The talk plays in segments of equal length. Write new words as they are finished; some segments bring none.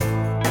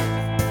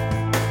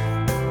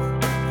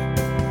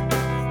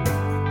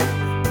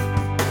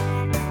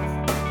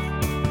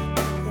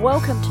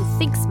Welcome to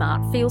Think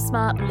Smart, Feel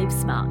Smart, Live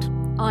Smart.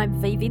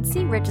 I'm V.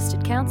 Vinci,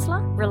 registered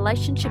counsellor,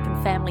 relationship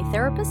and family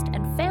therapist,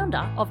 and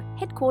founder of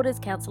Headquarters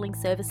Counselling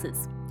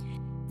Services.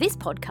 This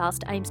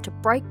podcast aims to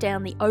break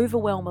down the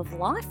overwhelm of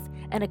life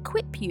and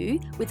equip you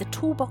with a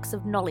toolbox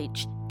of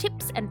knowledge,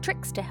 tips and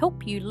tricks to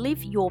help you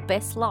live your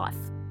best life.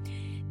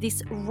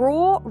 This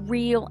raw,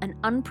 real and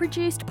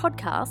unproduced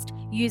podcast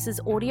uses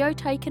audio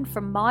taken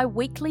from my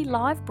weekly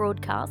live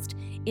broadcast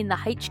in the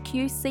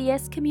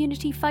HQCS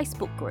Community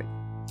Facebook group.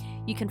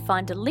 You can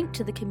find a link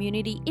to the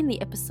community in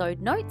the episode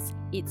notes.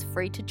 It's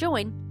free to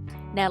join.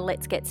 Now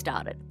let's get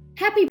started.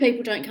 Happy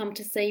people don't come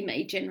to see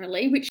me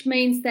generally, which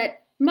means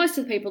that most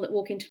of the people that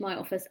walk into my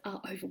office are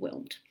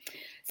overwhelmed.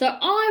 So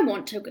I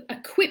want to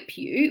equip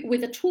you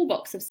with a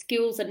toolbox of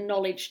skills and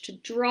knowledge to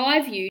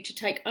drive you to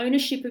take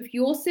ownership of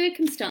your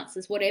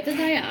circumstances, whatever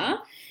they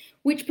are,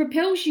 which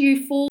propels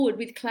you forward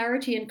with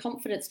clarity and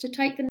confidence to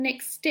take the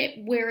next step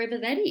wherever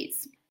that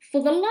is.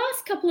 For the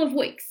last couple of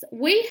weeks,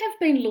 we have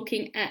been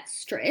looking at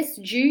stress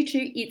due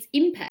to its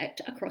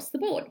impact across the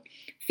board,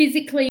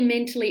 physically,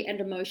 mentally, and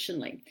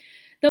emotionally.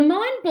 The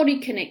mind-body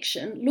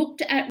connection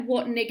looked at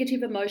what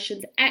negative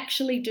emotions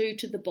actually do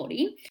to the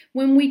body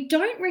when we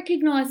don't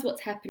recognise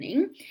what's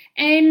happening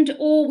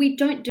or we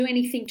don't do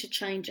anything to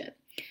change it.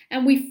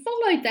 And we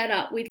followed that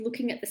up with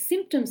looking at the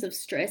symptoms of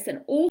stress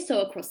and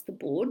also across the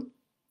board,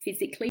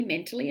 physically,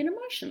 mentally, and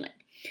emotionally.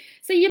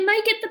 So you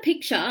may get the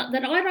picture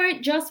that I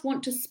don't just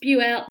want to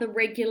spew out the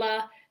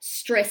regular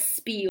stress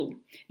spiel.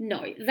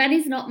 No, that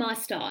is not my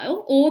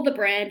style or the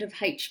brand of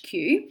HQ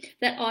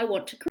that I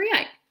want to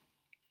create.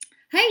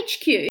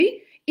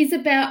 HQ is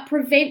about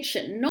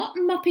prevention, not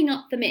mopping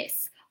up the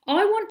mess.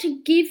 I want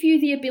to give you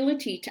the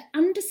ability to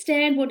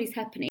understand what is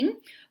happening,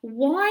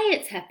 why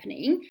it's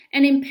happening,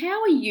 and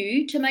empower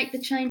you to make the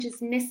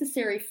changes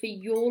necessary for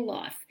your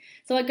life.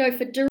 So I go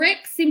for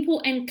direct,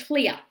 simple, and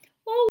clear,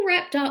 all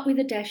wrapped up with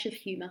a dash of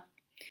humour.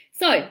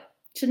 So,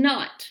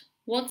 tonight,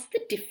 what's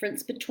the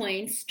difference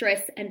between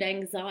stress and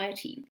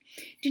anxiety?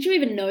 Did you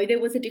even know there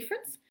was a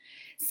difference?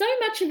 So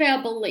much of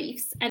our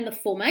beliefs and the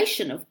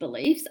formation of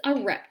beliefs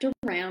are wrapped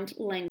around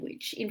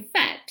language. In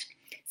fact,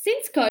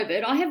 since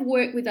COVID, I have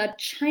worked with a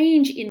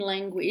change in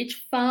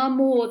language far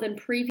more than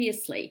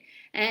previously,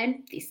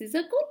 and this is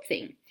a good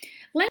thing.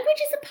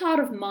 Language is a part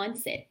of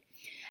mindset,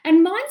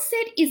 and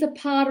mindset is a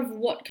part of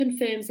what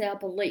confirms our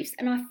beliefs.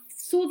 And I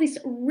saw this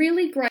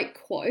really great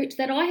quote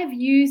that I have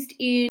used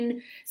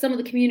in some of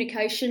the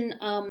communication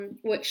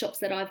workshops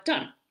that I've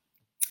done.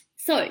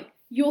 So,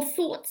 your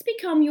thoughts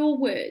become your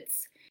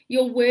words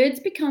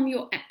become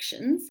your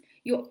actions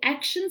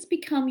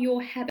become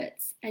your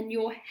habits, and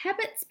your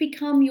habits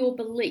become your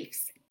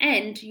beliefs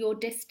and your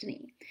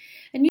destiny.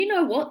 And you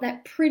know what?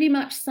 That pretty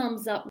much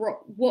sums up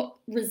what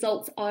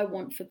results I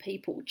want for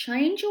people.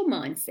 Change your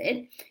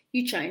mindset,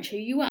 you change who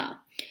you are.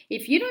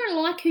 If you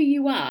don't like who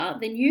you are,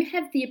 then you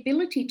have the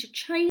ability to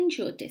change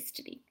your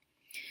destiny.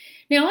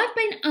 Now, I've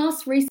been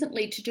asked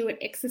recently to do an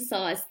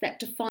exercise that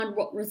defined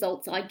what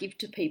results I give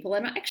to people,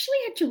 and I actually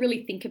had to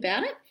really think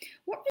about it.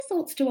 What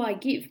results do I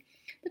give?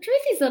 The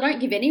truth is I don't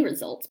give any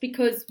results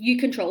because you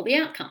control the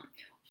outcome.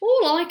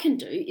 All I can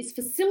do is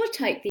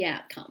facilitate the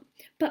outcome,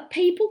 but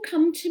people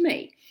come to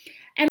me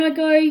and I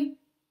go,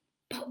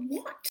 but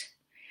what?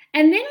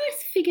 And then I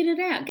figured it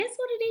out. Guess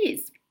what it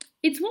is?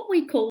 It's what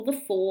we call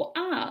the 4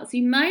 R's.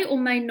 You may or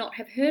may not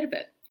have heard of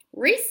it.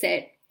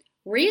 Reset,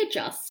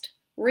 readjust,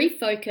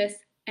 refocus,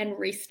 and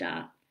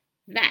restart.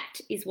 That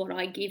is what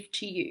I give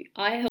to you.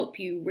 I help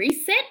you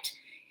reset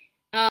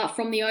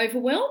from the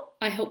overwhelm.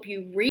 I help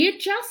you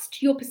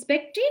readjust your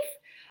perspective.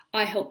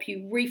 I help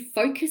you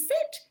refocus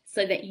it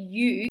so that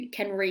you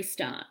can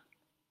restart.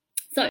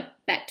 So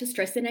back to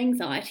stress and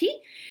anxiety.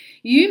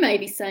 You may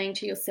be saying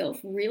to yourself,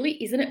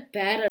 really, isn't it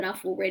bad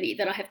enough already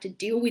that I have to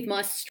deal with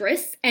my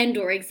stress and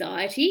or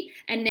anxiety,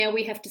 and now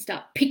we have to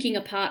start picking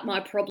apart my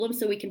problems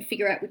so we can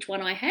figure out which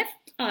one I have?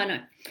 Oh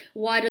no,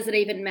 why does it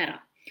even matter?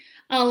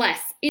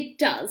 Alas, it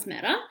does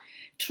matter.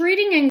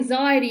 Treating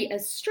anxiety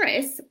as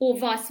stress or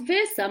vice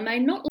versa may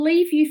not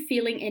leave you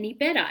feeling any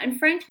better. And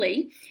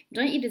frankly,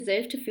 don't you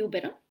deserve to feel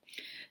better?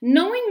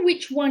 Knowing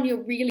which one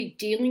you're really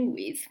dealing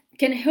with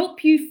can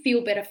help you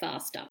feel better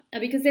faster,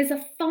 because there's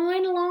a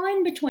fine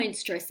line between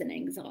stress and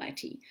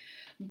anxiety.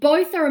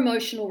 Both are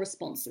emotional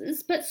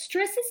responses, but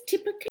stress is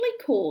typically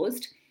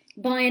caused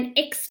by an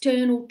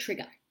external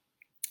trigger.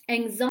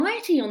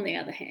 Anxiety, on the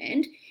other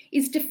hand,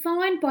 is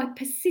defined by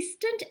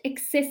persistent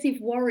excessive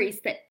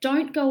worries that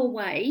don't go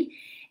away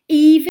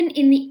even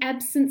in the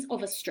absence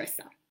of a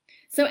stressor.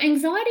 So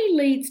anxiety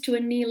leads to a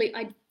nearly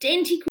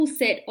identical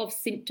set of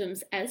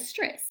symptoms as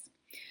stress.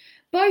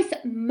 Both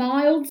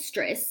mild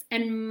stress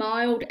and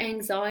mild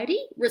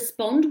anxiety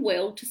respond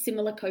well to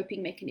similar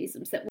coping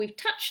mechanisms that we've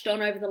touched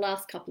on over the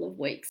last couple of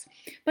weeks.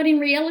 But in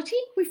reality,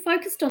 we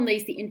focused on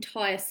these the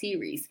entire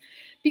series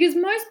because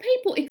most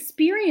people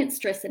experience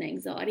stress and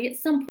anxiety at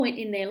some point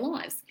in their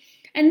lives.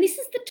 And this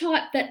is the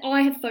type that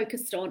I have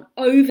focused on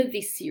over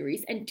this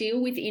series and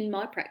deal with in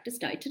my practice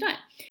day to day.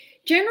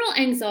 General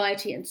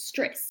anxiety and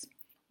stress.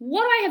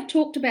 What I have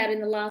talked about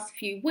in the last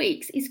few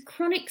weeks is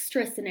chronic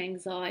stress and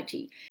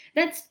anxiety.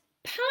 That's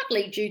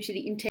partly due to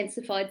the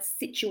intensified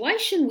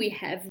situation we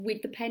have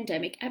with the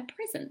pandemic at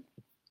present.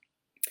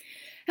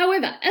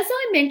 However, as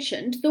I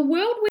mentioned, the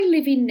world we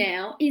live in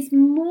now is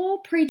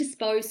more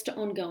predisposed to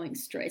ongoing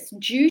stress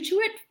due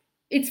to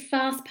its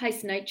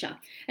fast-paced nature.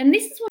 And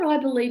this is what I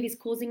believe is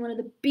causing one of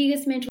the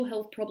biggest mental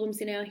health problems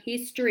in our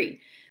history.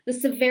 The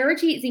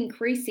severity is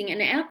increasing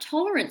and our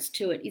tolerance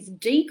to it is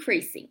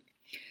decreasing.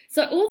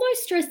 So although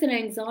stress and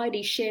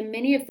anxiety share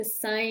many of the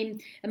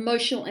same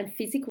emotional and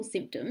physical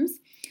symptoms,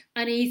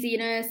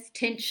 uneasiness,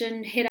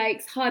 tension,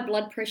 headaches, high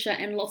blood pressure,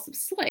 and loss of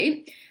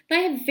sleep,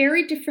 they have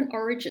very different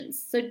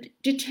origins. So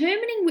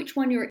determining which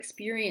one you're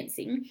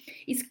experiencing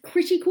is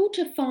critical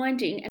to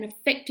finding an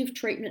effective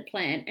treatment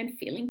plan and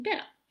feeling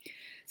better.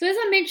 So as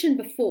I mentioned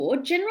before,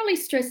 generally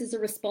stress is a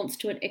response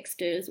to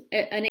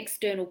an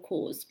external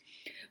cause,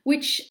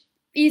 which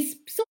is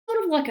sort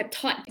of like a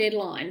tight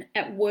deadline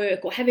at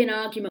work or having an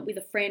argument with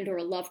a friend or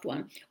a loved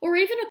one, or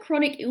even a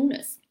chronic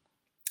illness,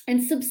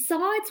 and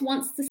subsides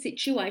once the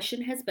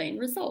situation has been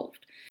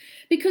resolved.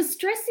 Because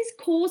stress is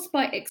caused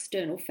by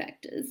external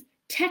factors,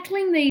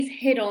 tackling these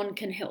head on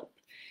can help.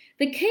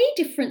 The key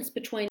difference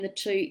between the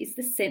two is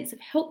the sense of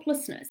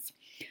helplessness.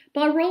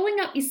 By rolling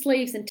up your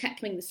sleeves and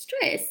tackling the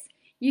stress,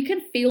 you can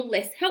feel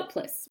less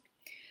helpless.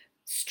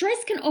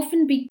 Stress can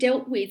often be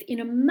dealt with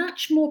in a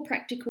much more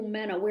practical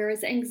manner,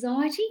 whereas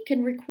anxiety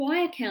can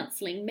require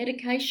counselling,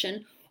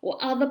 medication, or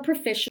other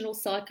professional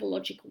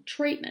psychological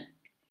treatment.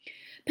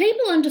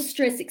 People under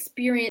stress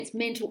experience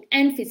mental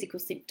and physical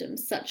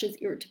symptoms such as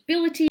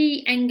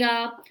irritability,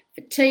 anger,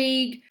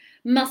 fatigue,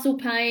 muscle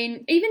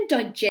pain, even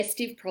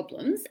digestive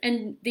problems,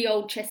 and the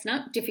old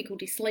chestnut,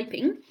 difficulty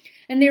sleeping.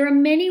 And there are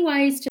many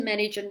ways to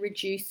manage and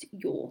reduce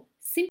your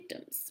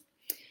symptoms.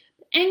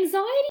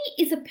 Anxiety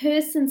is a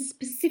person's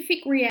specific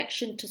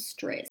reaction to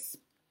stress.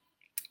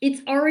 Its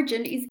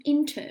origin is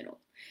internal.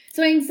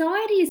 So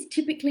anxiety is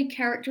typically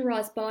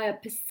characterised by a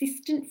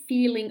persistent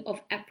feeling of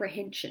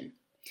apprehension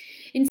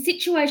in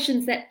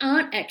situations that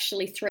aren't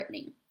actually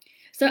threatening.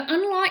 So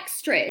unlike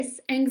stress,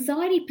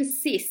 anxiety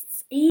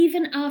persists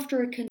even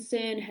after a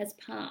concern has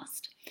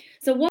passed.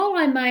 So while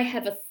I may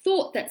have a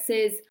thought that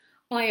says,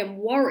 I am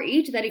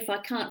worried that if I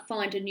can't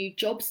find a new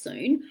job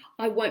soon,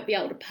 I won't be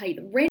able to pay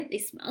the rent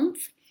this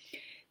month,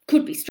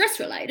 could be stress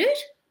related.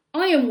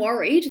 I am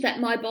worried that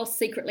my boss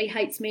secretly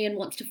hates me and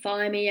wants to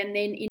fire me, and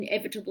then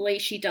inevitably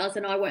she does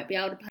and I won't be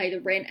able to pay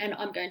the rent and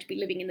I'm going to be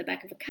living in the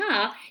back of a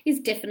car, is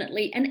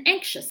definitely an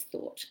anxious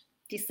thought.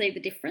 Do you see the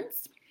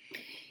difference?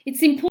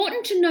 It's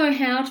important to know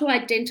how to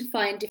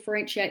identify and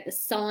differentiate the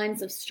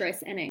signs of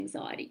stress and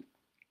anxiety.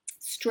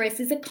 Stress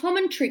is a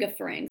common trigger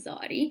for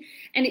anxiety,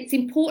 and it's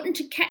important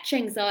to catch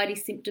anxiety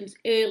symptoms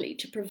early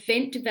to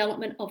prevent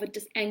development of an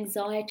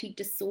anxiety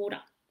disorder.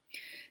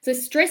 So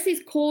stress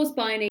is caused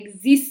by an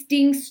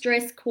existing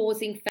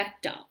stress-causing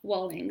factor,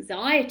 while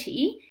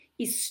anxiety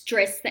is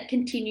stress that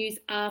continues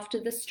after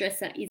the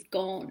stressor is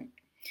gone.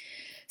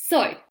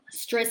 So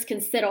stress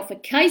can set off a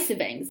case of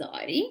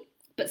anxiety,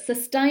 but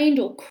sustained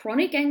or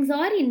chronic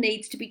anxiety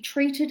needs to be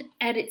treated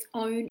at its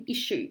own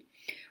issue,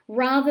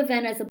 rather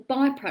than as a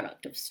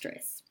byproduct of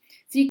stress.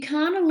 So you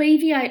can't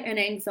alleviate an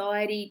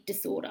anxiety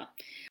disorder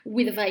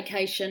with a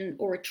vacation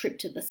or a trip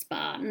to the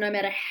spa, no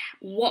matter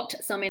what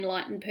some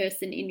enlightened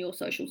person in your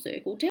social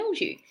circle tells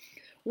you.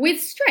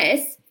 With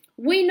stress,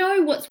 we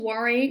know what's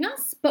worrying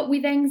us, but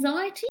with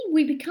anxiety,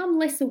 we become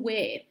less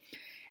aware,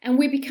 and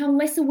we become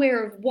less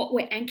aware of what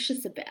we're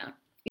anxious about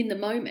in the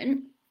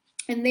moment,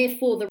 and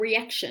therefore the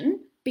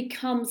reaction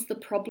becomes the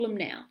problem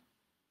now.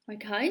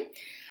 Okay?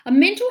 A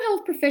mental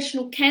health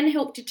professional can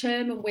help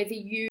determine whether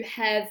you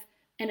have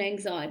an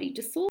anxiety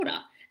disorder,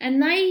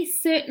 and they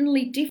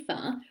certainly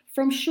differ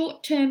from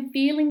short-term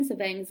feelings of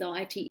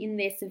anxiety in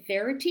their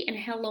severity and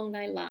how long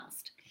they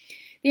last.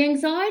 The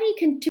anxiety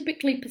can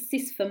typically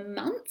persist for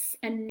months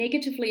and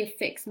negatively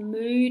affects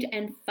mood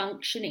and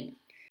functioning.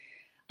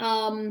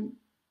 And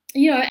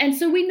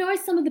so we know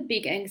some of the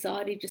big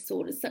anxiety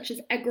disorders such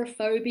as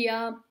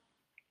agoraphobia,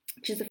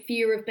 which is a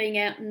fear of being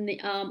out in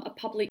a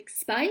public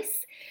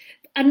space.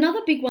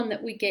 Another big one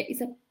that we get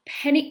is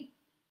panic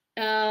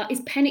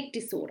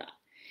disorder.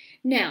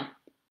 Now,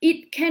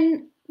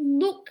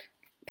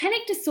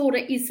 panic disorder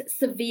is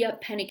severe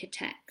panic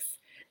attacks.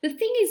 The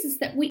thing is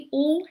that we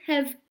all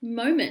have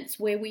moments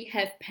where we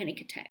have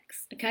panic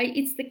attacks, okay?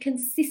 It's the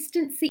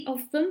consistency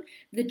of them,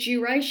 the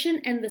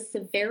duration and the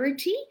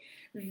severity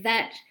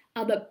that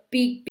are the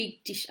big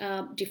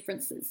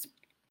differences.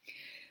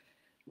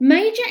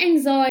 Major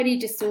anxiety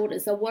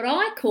disorders are what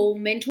I call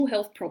mental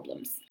health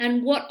problems,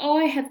 and what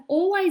I have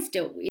always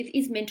dealt with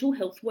is mental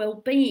health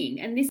well-being,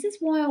 and this is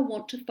why I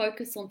want to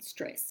focus on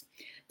stress.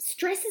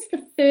 Stress is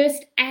the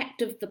first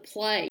act of the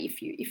play,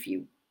 if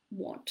you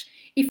want.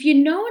 If you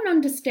know and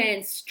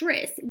understand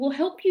stress, it will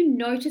help you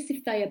notice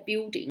if they are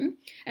building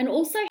and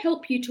also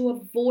help you to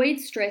avoid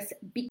stress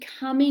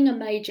becoming a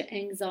major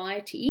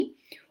anxiety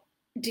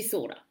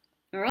disorder.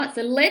 All right,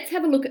 so let's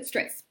have a look at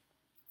stress.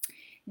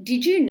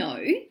 Did you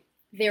know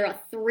there are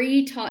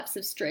 3 types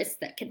of stress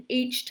that can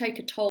each take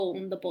a toll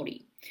on the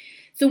body.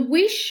 So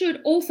we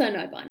should also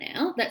know by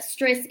now that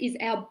stress is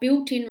our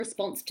built-in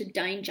response to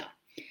danger.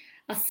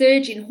 A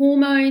surge in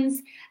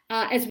hormones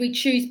as we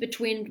choose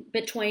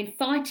between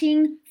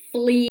fighting,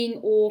 fleeing,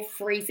 or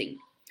freezing.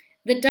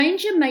 The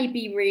danger may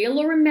be real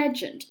or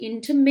imagined,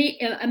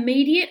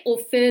 immediate or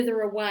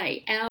further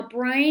away. Our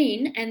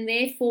brain, and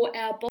therefore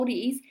our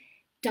bodies,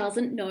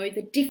 doesn't know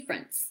the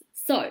difference.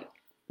 So,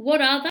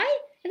 what are they?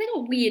 And they've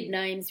got weird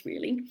names,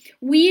 really.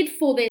 Weird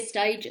for their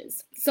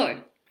stages.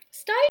 So,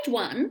 stage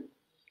 1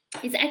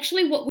 is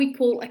actually what we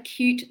call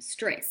acute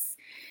stress.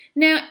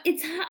 Now,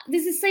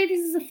 this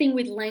is a thing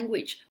with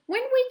language.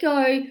 When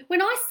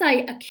I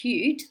say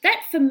acute,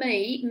 that for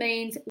me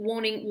means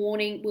warning,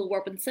 Will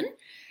Robinson.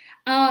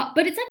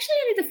 But it's actually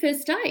only the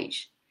first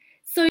stage.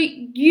 So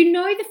you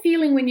know the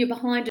feeling when you're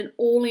behind an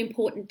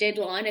all-important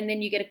deadline and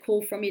then you get a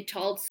call from your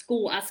child's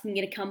school asking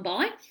you to come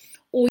by,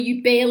 or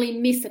you barely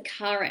miss a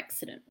car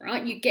accident,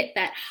 right? You get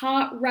that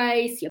heart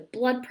race, your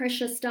blood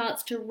pressure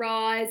starts to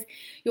rise,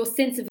 your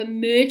sense of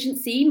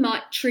emergency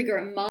might trigger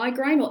a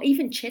migraine or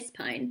even chest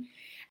pain.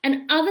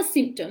 And other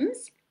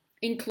symptoms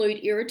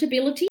include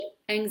irritability,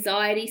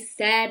 anxiety,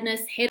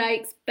 sadness,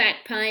 headaches,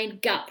 back pain,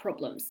 gut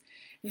problems.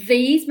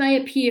 These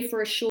may appear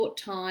for a short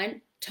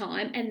time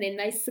and then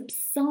they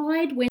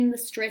subside when the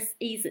stress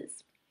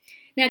eases.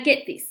 Now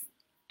get this,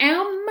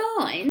 our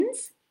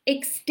minds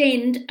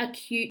extend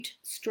acute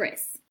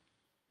stress.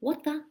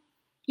 What the?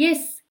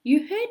 Yes,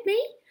 you heard me.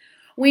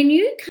 When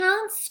you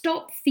can't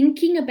stop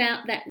thinking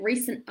about that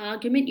recent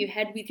argument you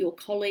had with your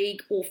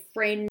colleague or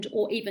friend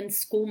or even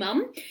school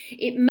mum,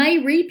 it may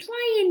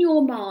replay in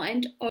your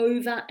mind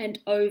over and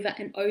over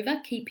and over,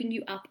 keeping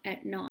you up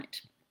at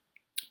night.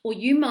 Or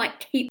you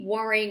might keep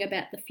worrying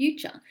about the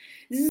future.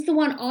 This is the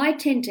one I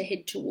tend to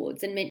head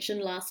towards and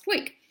mentioned last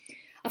week.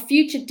 A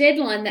future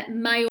deadline that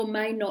may or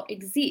may not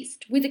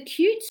exist. With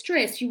acute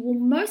stress, you will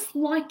most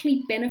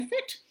likely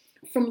benefit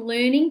from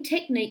learning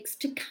techniques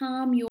to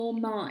calm your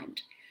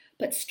mind.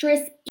 But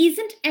stress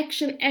isn't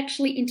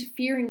actually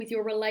interfering with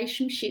your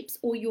relationships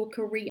or your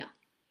career.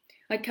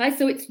 Okay,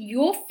 so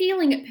you're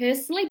feeling it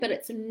personally, but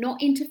it's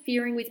not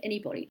interfering with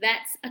anybody.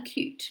 That's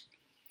acute.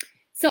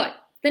 So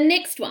the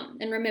next one,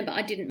 and remember,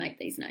 I didn't make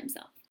these names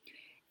up.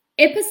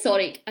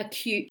 Episodic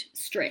acute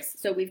stress.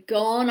 So we've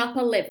gone up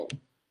a level.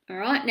 All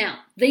right, now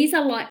these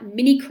are like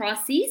mini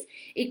crises,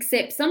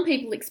 except some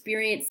people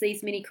experience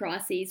these mini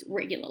crises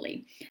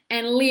regularly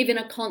and live in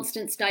a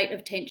constant state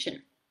of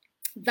tension.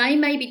 They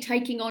may be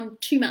taking on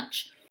too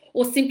much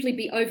or simply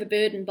be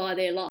overburdened by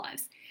their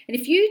lives. And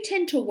if you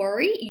tend to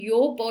worry,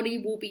 your body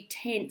will be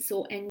tense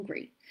or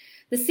angry.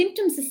 The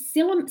symptoms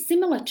are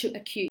similar to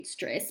acute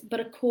stress,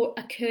 but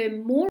occur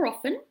more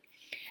often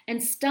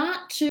and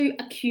start to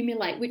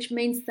accumulate, which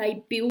means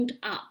they build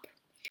up.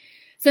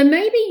 So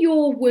maybe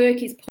your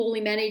work is poorly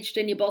managed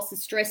and your boss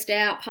is stressed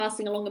out,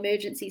 passing along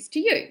emergencies to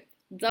you.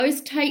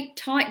 Those tight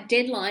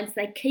deadlines,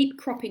 they keep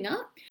cropping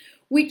up,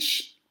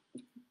 which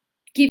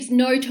gives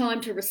no time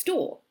to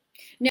restore.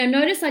 Now,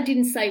 notice I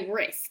didn't say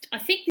rest. I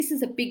think this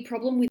is a big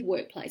problem with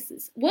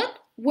workplaces. What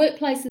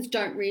workplaces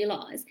don't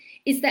realise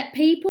is that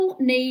people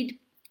need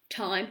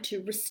time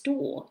to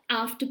restore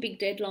after big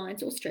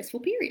deadlines or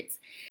stressful periods.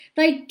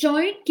 They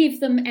don't give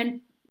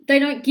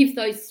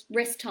those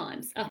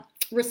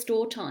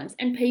restore times,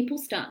 and people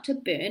start to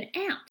burn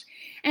out.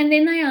 And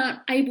then they aren't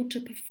able to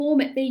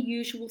perform at their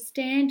usual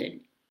standard.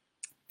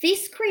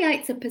 This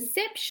creates a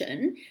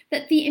perception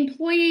that the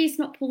employee is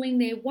not pulling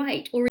their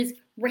weight or is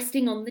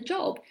resting on the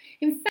job.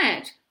 In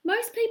fact,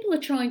 most people are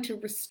trying to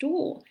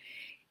restore.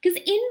 Because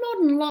in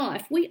modern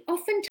life,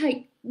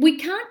 we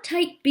can't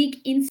take big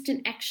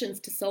instant actions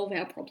to solve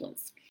our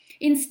problems.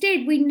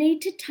 Instead, we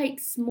need to take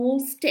small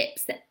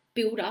steps that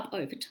build up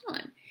over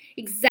time.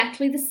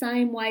 Exactly the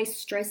same way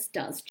stress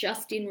does,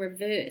 just in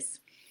reverse.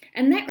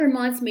 And that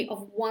reminds me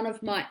of one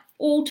of my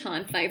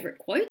all-time favourite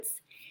quotes.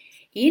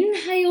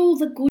 Inhale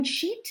the good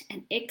shit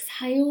and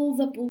exhale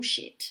the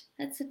bullshit.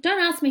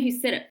 Don't ask me who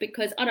said it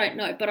because I don't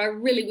know, but I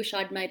really wish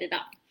I'd made it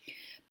up.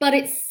 But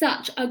it's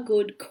such a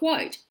good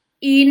quote.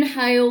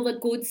 Inhale the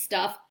good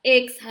stuff,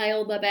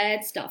 exhale the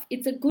bad stuff.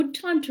 It's a good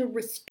time to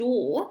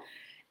restore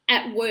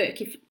at work.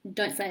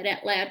 Don't say it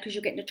out loud because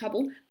you'll get into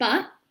trouble.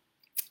 But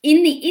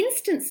in the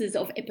instances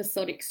of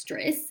episodic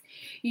stress,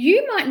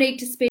 you might need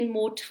to spend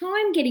more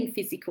time getting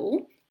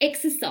physical,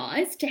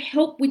 exercise to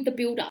help with the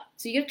build-up.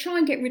 So you got to try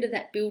and get rid of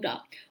that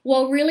build-up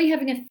while really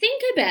having a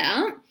think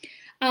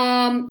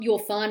about your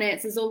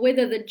finances or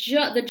whether the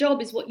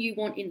job is what you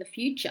want in the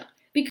future.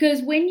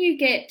 Because when you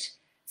get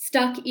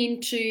stuck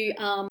into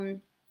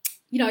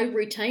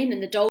routine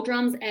and the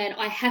doldrums and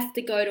I have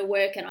to go to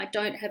work and I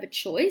don't have a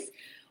choice,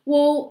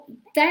 well,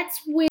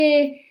 that's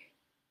where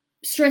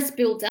stress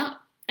builds up.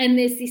 And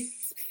there's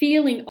this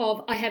feeling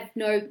of I have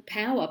no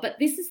power. But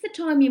this is the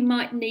time you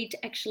might need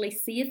to actually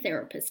see a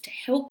therapist to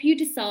help you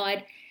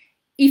decide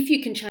if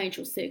you can change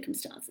your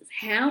circumstances,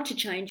 how to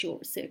change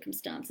your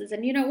circumstances.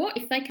 And you know what?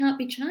 If they can't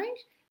be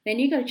changed, then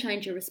you've got to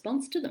change your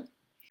response to them.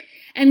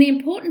 And the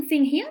important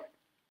thing here,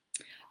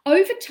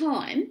 Over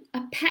time,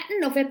 a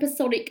pattern of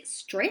episodic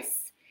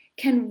stress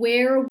can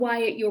wear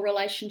away at your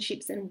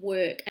relationships and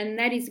work, and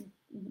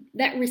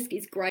that risk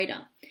is greater.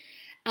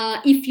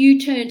 If you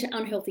turn to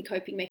unhealthy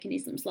coping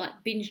mechanisms like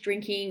binge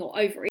drinking or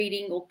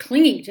overeating or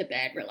clinging to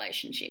bad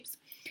relationships.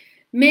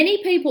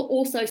 Many people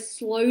also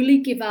slowly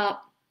give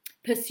up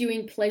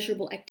pursuing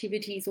pleasurable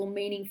activities or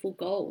meaningful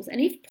goals. And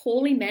if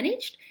poorly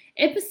managed,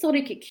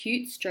 episodic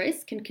acute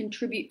stress can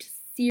contribute to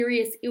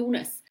serious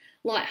illness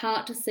like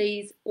heart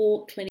disease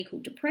or clinical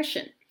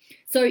depression.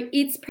 So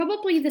it's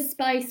probably the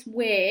space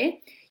where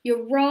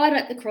you're right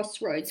at the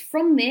crossroads.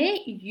 From there,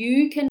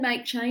 you can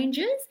make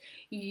changes.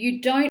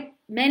 You don't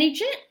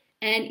manage it,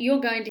 and you're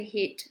going to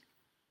hit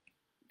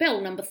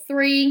bell number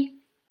 3,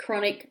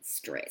 chronic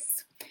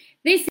stress.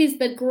 This is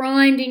the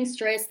grinding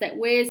stress that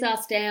wears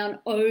us down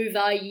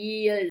over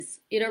years.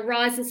 It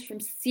arises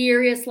from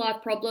serious life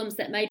problems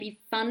that may be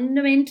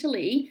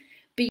fundamentally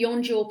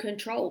beyond your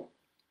control,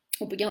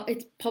 or beyond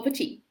it's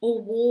poverty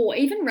or war,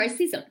 even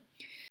racism.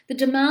 The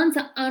demands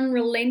are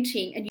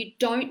unrelenting and you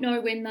don't know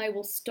when they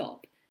will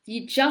stop.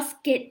 You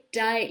just get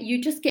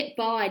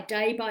by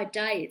day by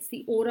day. It's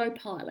the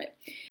autopilot.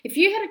 If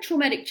you had a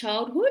traumatic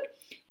childhood,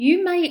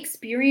 you may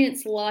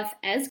experience life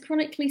as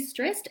chronically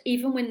stressed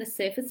even when the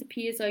surface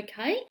appears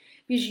okay,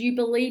 because you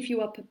believe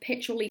you are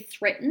perpetually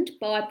threatened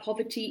by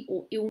poverty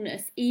or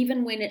illness,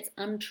 even when it's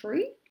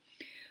untrue.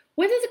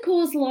 Whether the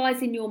cause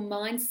lies in your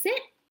mindset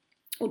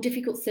or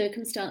difficult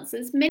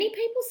circumstances, many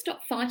people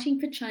stop fighting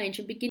for change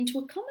and begin to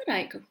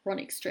accommodate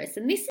chronic stress.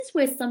 And this is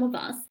where some of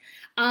us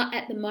are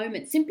at the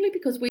moment, simply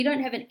because we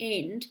don't have an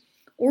end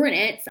or an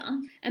answer,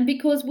 and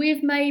because we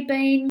may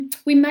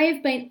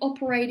have been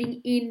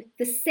operating in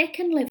the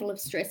second level of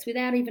stress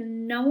without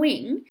even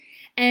knowing,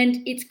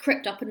 and it's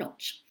crept up a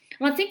notch.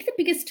 And I think the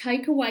biggest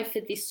takeaway for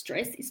this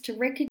stress is to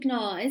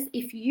recognise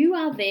if you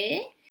are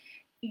there,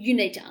 you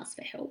need to ask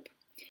for help.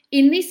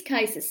 In this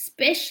case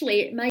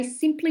especially, it may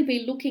simply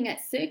be looking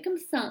at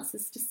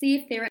circumstances to see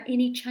if there are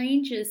any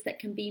changes that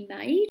can be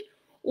made,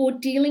 or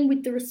dealing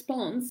with the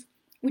response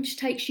which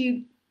takes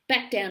you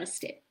back down a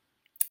step.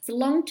 So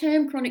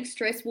long-term chronic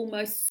stress will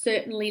most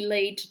certainly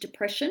lead to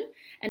depression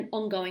and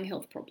ongoing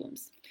health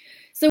problems.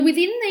 So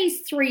within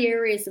these 3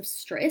 areas of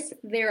stress,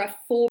 there are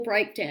 4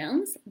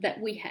 breakdowns that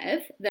we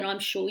have that I'm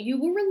sure you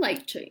will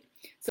relate to.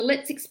 So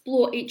let's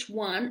explore each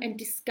one and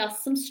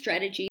discuss some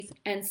strategies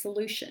and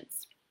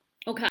solutions.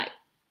 Okay,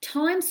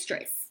 time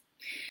stress.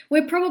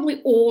 We're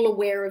probably all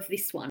aware of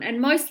this one and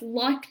most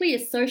likely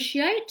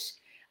associate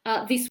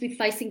this with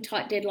facing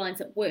tight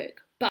deadlines at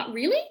work. But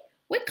really,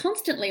 we're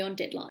constantly on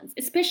deadlines,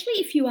 especially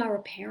if you are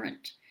a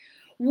parent.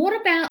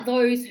 What about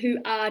those who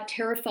are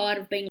terrified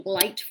of being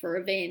late for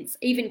events,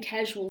 even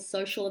casual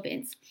social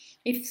events?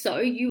 If so,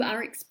 you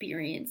are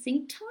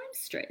experiencing time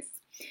stress.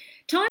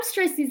 Time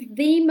stress is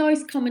the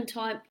most common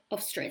type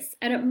of stress,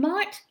 and it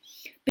might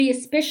be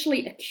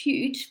especially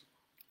acute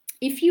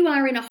if you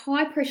are in a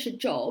high-pressure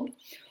job,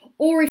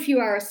 or if you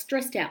are a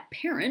stressed out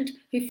parent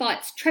who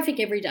fights traffic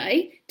every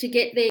day to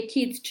get their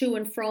kids to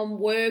and from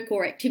work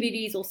or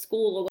activities or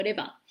school or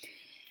whatever.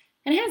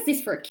 And how's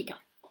this for a kicker?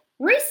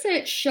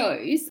 Research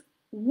shows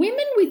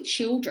women with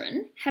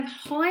children have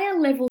higher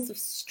levels of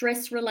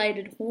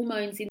stress-related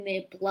hormones in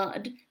their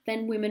blood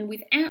than women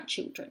without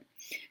children.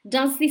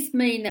 Does this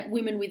mean that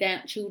women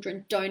without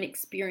children don't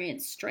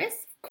experience stress?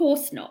 Of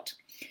course not.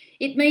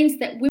 It means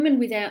that women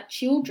without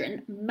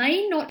children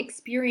may not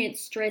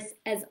experience stress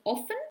as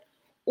often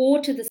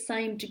or to the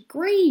same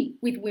degree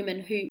with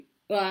women who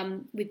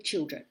with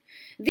children.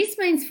 This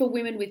means for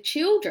women with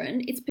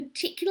children, it's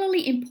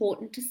particularly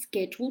important to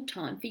schedule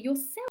time for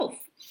yourself.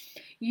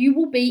 You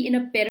will be in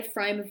a better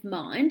frame of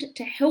mind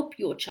to help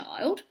your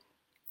child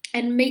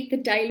and meet the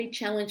daily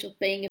challenge of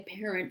being a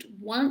parent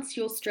once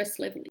your stress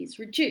level is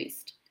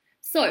reduced.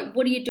 So,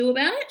 what do you do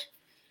about it?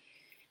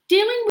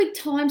 Dealing with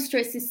time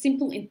stress is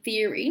simple in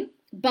theory,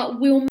 but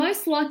will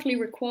most likely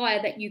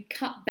require that you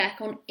cut back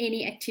on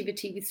any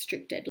activity with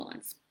strict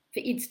deadlines. For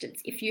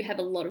instance, if you have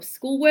a lot of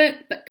schoolwork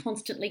but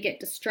constantly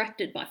get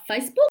distracted by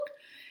Facebook,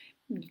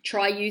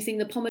 try using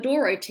the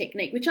Pomodoro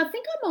technique, which I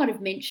think I might have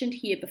mentioned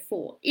here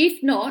before.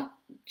 If not,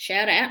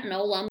 shout out and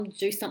I'll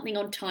do something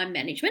on time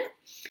management.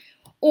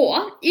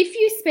 Or if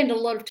you spend a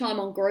lot of time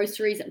on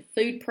groceries and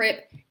food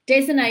prep,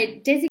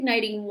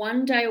 designating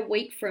 1 day a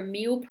week for a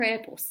meal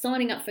prep or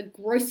signing up for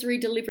grocery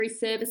delivery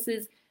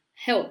services,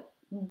 help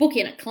book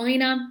in a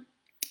cleaner,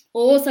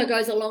 also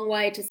goes a long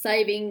way to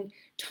saving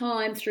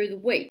time through the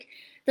week.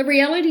 The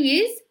reality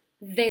is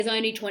there's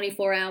only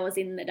 24 hours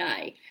in the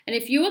day. And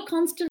if you are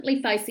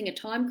constantly facing a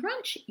time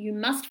crunch, you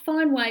must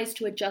find ways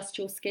to adjust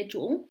your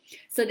schedule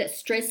so that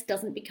stress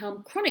doesn't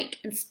become chronic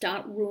and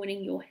start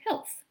ruining your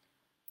health.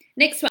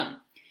 Next one,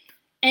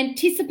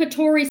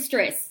 anticipatory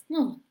stress.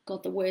 Oh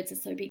God, the words are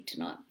so big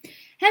tonight.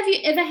 Have you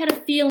ever had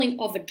a feeling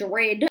of a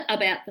dread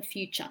about the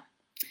future,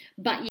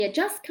 but you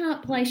just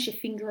can't place your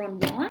finger on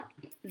why?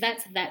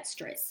 That's that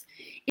stress.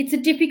 It's a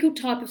difficult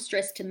type of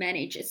stress to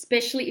manage,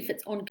 especially if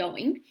it's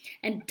ongoing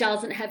and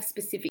doesn't have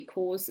specific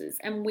causes.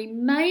 And we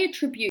may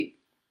attribute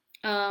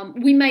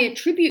We may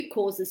attribute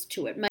causes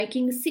to it,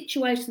 making the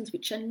situations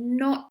which are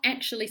not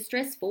actually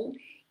stressful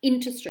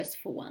into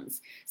stressful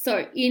ones.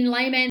 So in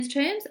layman's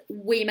terms,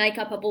 we make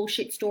up a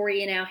bullshit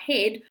story in our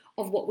head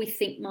of what we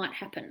think might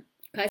happen.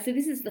 Okay, so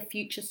this is the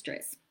future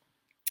stress.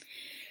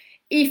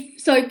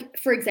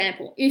 For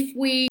example, if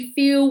we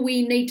feel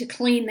we need to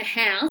clean the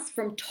house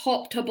from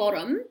top to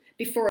bottom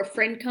before a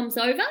friend comes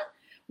over,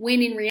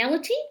 when in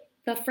reality,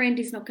 the friend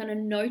is not going to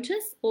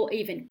notice or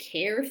even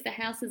care if the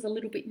house is a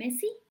little bit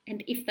messy.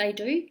 And if they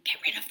do, get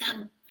rid of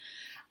them.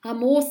 A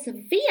more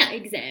severe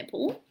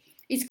example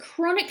is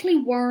chronically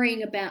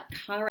worrying about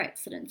car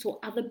accidents or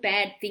other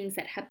bad things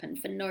that happen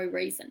for no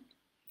reason.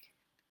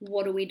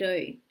 What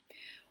do?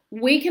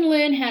 We can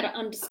learn how to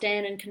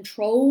understand and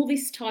control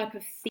this type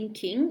of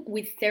thinking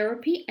with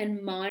therapy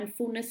and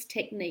mindfulness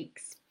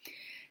techniques.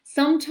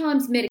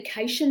 Sometimes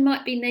medication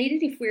might be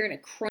needed if we're in a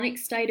chronic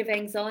state of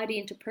anxiety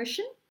and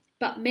depression,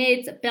 but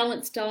meds, a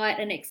balanced diet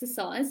and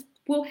exercise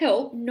will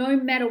help no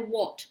matter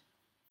what.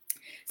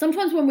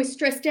 Sometimes when we're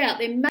stressed out,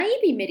 there may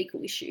be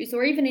medical issues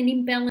or even an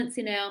imbalance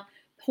in our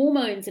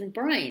hormones and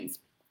brains.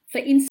 For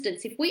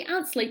instance, if we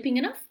aren't sleeping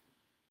enough,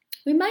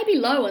 we may be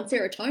low on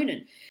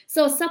serotonin.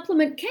 So a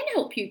supplement can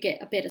help you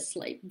get a better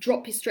sleep,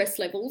 drop your stress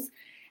levels,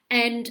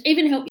 and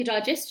even help your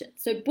digestion.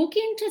 So book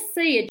in to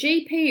see a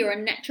GP or a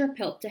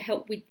naturopath to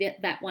help with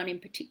that one in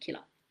particular.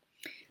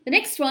 The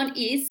next one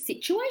is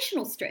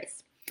situational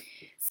stress.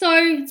 So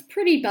it's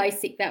pretty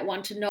basic, that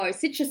one, to know.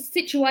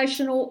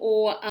 Situational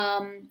or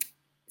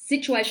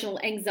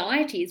situational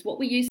anxiety is what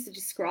we use to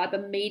describe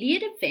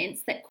immediate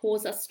events that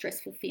cause us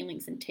stressful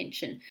feelings and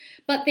tension,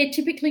 but they're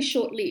typically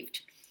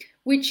short-lived,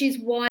 which is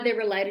why they're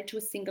related to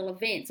a single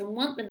event. And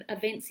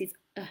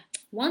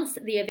once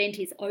the event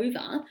is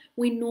over,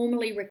 we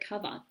normally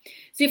recover.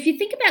 So if you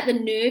think about the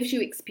nerves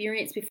you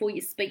experience before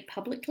you speak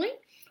publicly,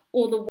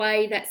 or the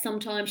way that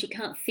sometimes you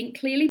can't think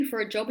clearly before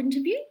a job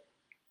interview,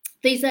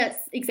 these are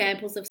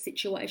examples of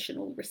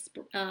situational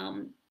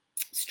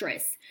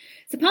stress.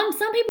 So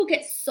some people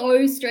get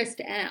so stressed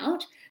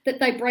out that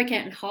they break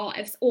out in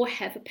hives or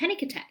have a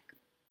panic attack.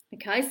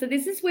 Okay, so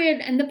this is where,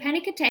 and the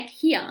panic attack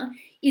here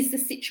is the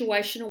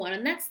situational one,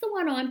 and that's the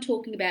one I'm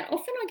talking about.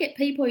 Often I get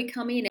people who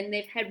come in and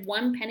they've had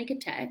one panic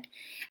attack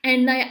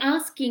and they're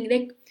asking,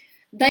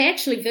 they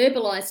actually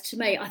verbalize to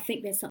me, I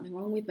think there's something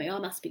wrong with me, I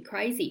must be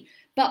crazy.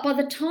 But by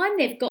the time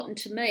they've gotten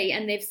to me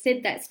and they've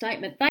said that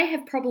statement, they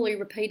have probably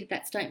repeated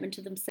that statement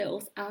to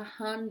themselves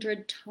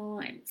 100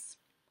 times.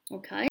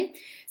 Okay,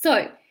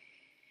 so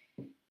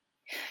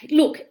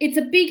look, it's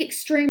a big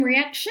extreme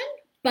reaction,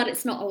 but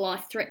it's not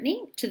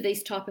life-threatening to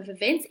these type of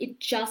events. It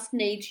just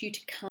needs you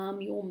to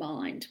calm your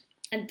mind,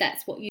 and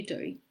that's what you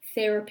do.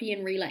 Therapy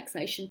and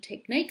relaxation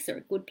techniques are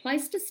a good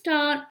place to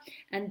start,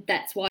 and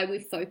that's why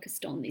we've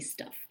focused on this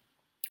stuff.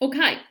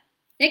 Okay,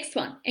 next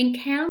one,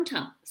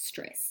 encounter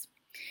stress.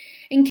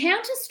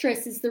 Encounter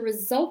stress is the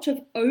result of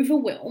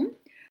overwhelm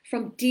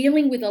from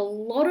dealing with a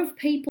lot of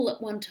people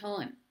at one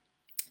time.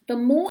 The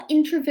more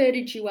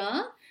introverted you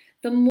are,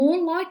 the more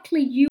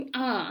likely you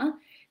are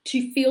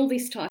to feel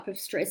this type of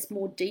stress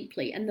more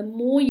deeply, and the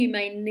more you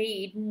may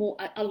need more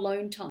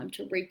alone time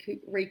to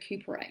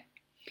recuperate.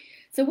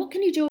 So what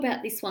can you do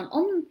about this one?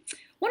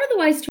 One of the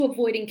ways to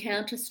avoid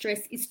encounter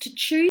stress is to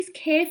choose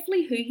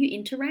carefully who you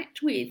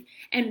interact with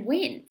and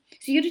when.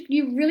 So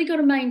you really got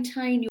to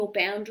maintain your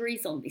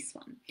boundaries on this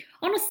one.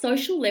 On a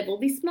social level,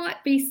 this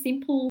might be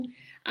simple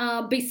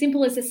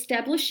as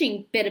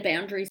establishing better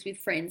boundaries with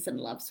friends and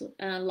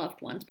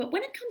loved ones. But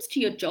when it comes to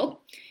your job,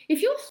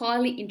 if you're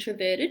highly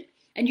introverted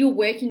and you're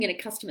working in a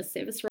customer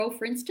service role,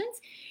 for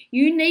instance,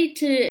 you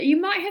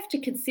might have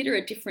to consider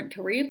a different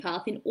career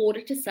path in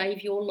order to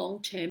save your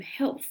long-term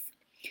health.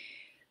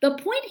 The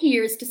point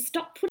here is to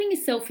stop putting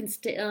yourself in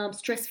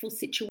stressful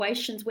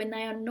situations when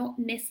they are not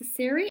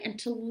necessary, and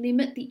to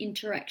limit the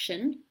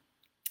interaction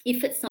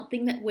if it's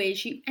something that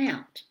wears you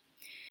out.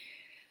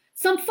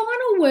 Some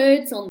final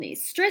words on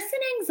this. Stress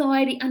and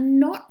anxiety are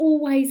not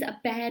always a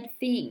bad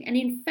thing, and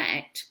in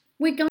fact,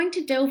 we're going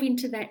to delve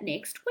into that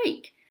next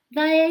week.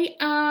 They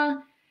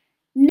are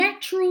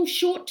natural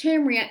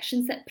short-term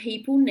reactions that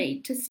people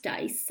need to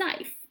stay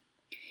safe.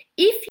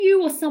 If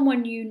you or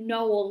someone you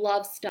know or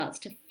love starts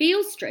to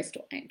feel stressed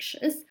or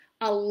anxious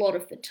a lot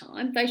of the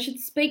time, they should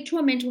speak to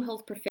a mental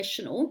health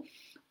professional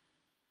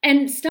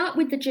and start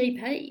with the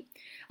GP.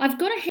 I've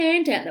got a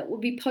handout that will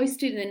be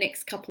posted in the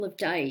next couple of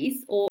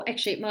days, or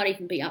actually it might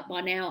even be up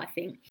by now, I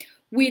think,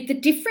 with the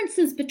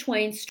differences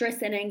between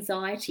stress and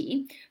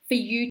anxiety for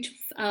you to,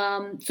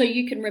 so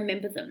you can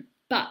remember them.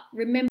 But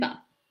remember,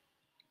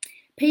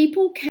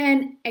 people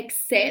can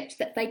accept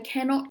that they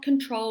cannot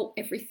control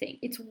everything.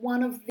 It's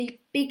one of the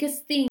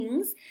biggest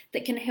things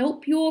that can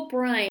help your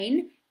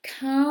brain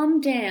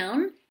calm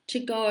down to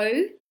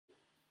go,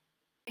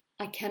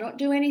 I cannot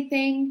do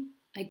anything,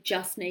 I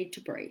just need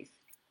to breathe.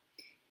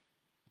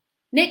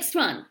 Next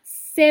one,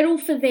 settle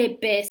for their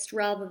best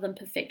rather than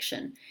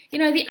perfection. You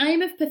know, the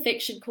aim of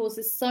perfection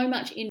causes so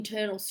much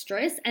internal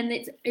stress, and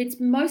it's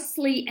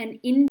mostly an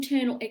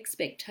internal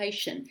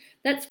expectation.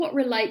 That's what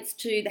relates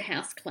to the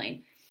house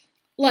clean.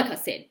 like I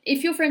said,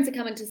 if your friends are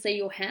coming to see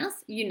your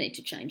house, you need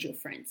to change your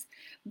friends.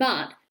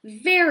 But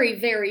very,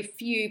 very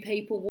few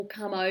people will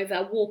come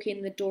over, walk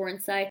in the door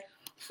and say,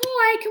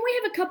 hi, can we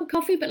have a cup of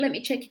coffee, but let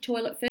me check your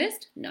toilet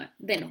first? No,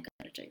 they're not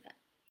going to do that.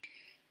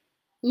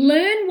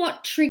 Learn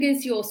what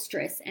triggers your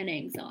stress and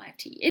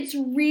anxiety. It's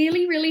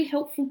really, really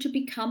helpful to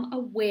become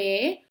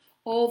aware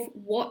of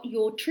what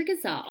your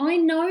triggers are. I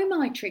know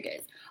my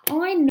triggers.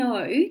 I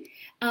know,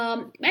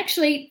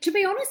 actually, to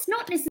be honest,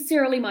 not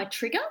necessarily my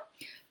trigger,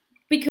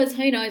 because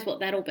who knows what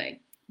that'll be.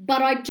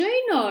 But I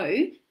do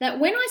know that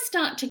when I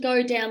start to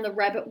go down the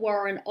rabbit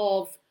warren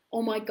of,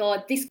 oh my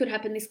God, this could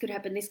happen, this could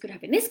happen, this could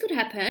happen, this could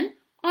happen,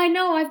 I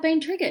know I've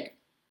been triggered.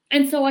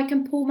 And so I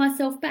can pull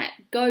myself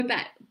back, go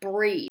back,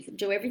 breathe,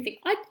 do everything.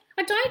 I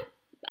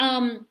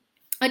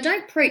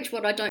don't preach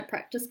what I don't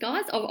practice,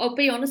 guys. I'll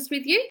be honest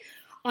with you.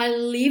 I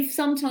live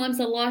sometimes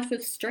a life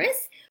of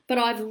stress, but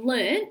I've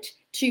learnt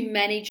to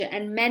manage it,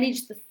 and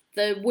manage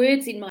the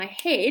words in my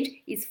head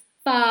is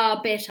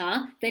far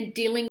better than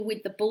dealing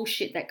with the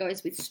bullshit that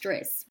goes with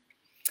stress.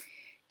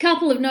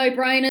 Couple of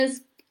no-brainers.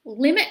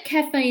 Limit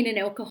caffeine and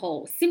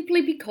alcohol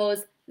simply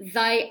because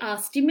they are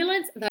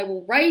stimulants. They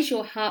will raise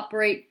your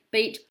heartbeat.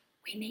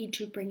 We need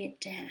to bring it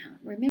down.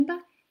 Remember,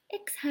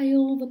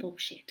 exhale the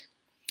bullshit.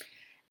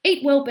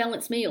 Eat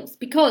well-balanced meals,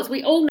 because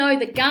we all know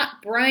the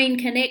gut-brain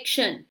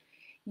connection.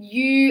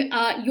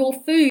 Your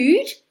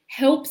food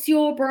helps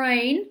your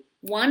brain,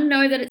 one,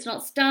 know that it's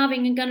not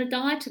starving and going to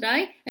die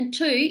today, and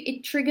two,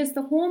 it triggers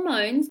the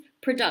hormones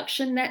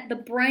production that the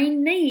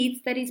brain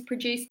needs that is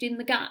produced in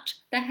the gut,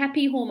 the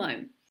happy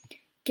hormone.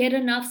 Get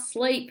enough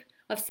sleep.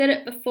 I've said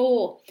it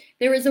before.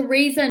 There is a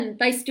reason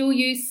they still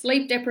use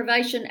sleep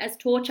deprivation as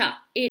torture.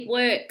 It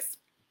works.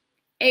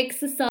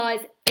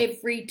 Exercise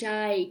every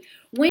day.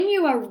 When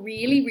you are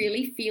really,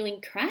 really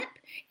feeling crap,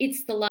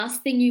 it's the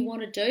last thing you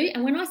want to do.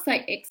 And when I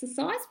say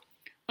exercise,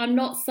 I'm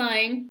not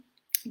saying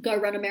go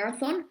run a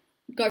marathon,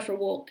 go for a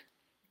walk.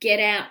 Get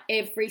out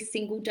every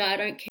single day. I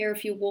don't care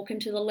if you walk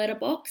into the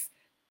letterbox.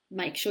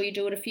 Make sure you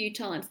do it a few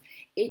times.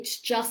 It's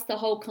just the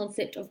whole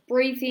concept of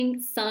breathing,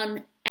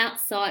 sun,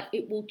 outside.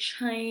 It will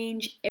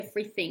change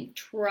everything.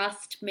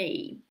 Trust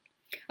me.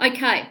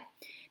 Okay,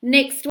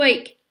 next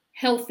week,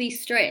 healthy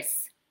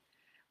stress,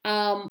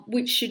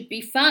 which should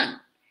be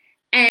fun.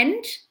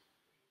 And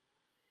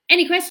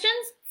any questions?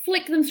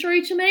 Flick them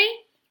through to me.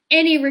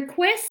 Any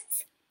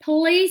requests?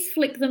 Please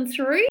flick them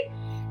through.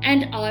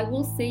 And I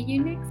will see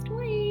you next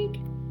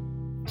week.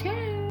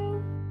 Ciao.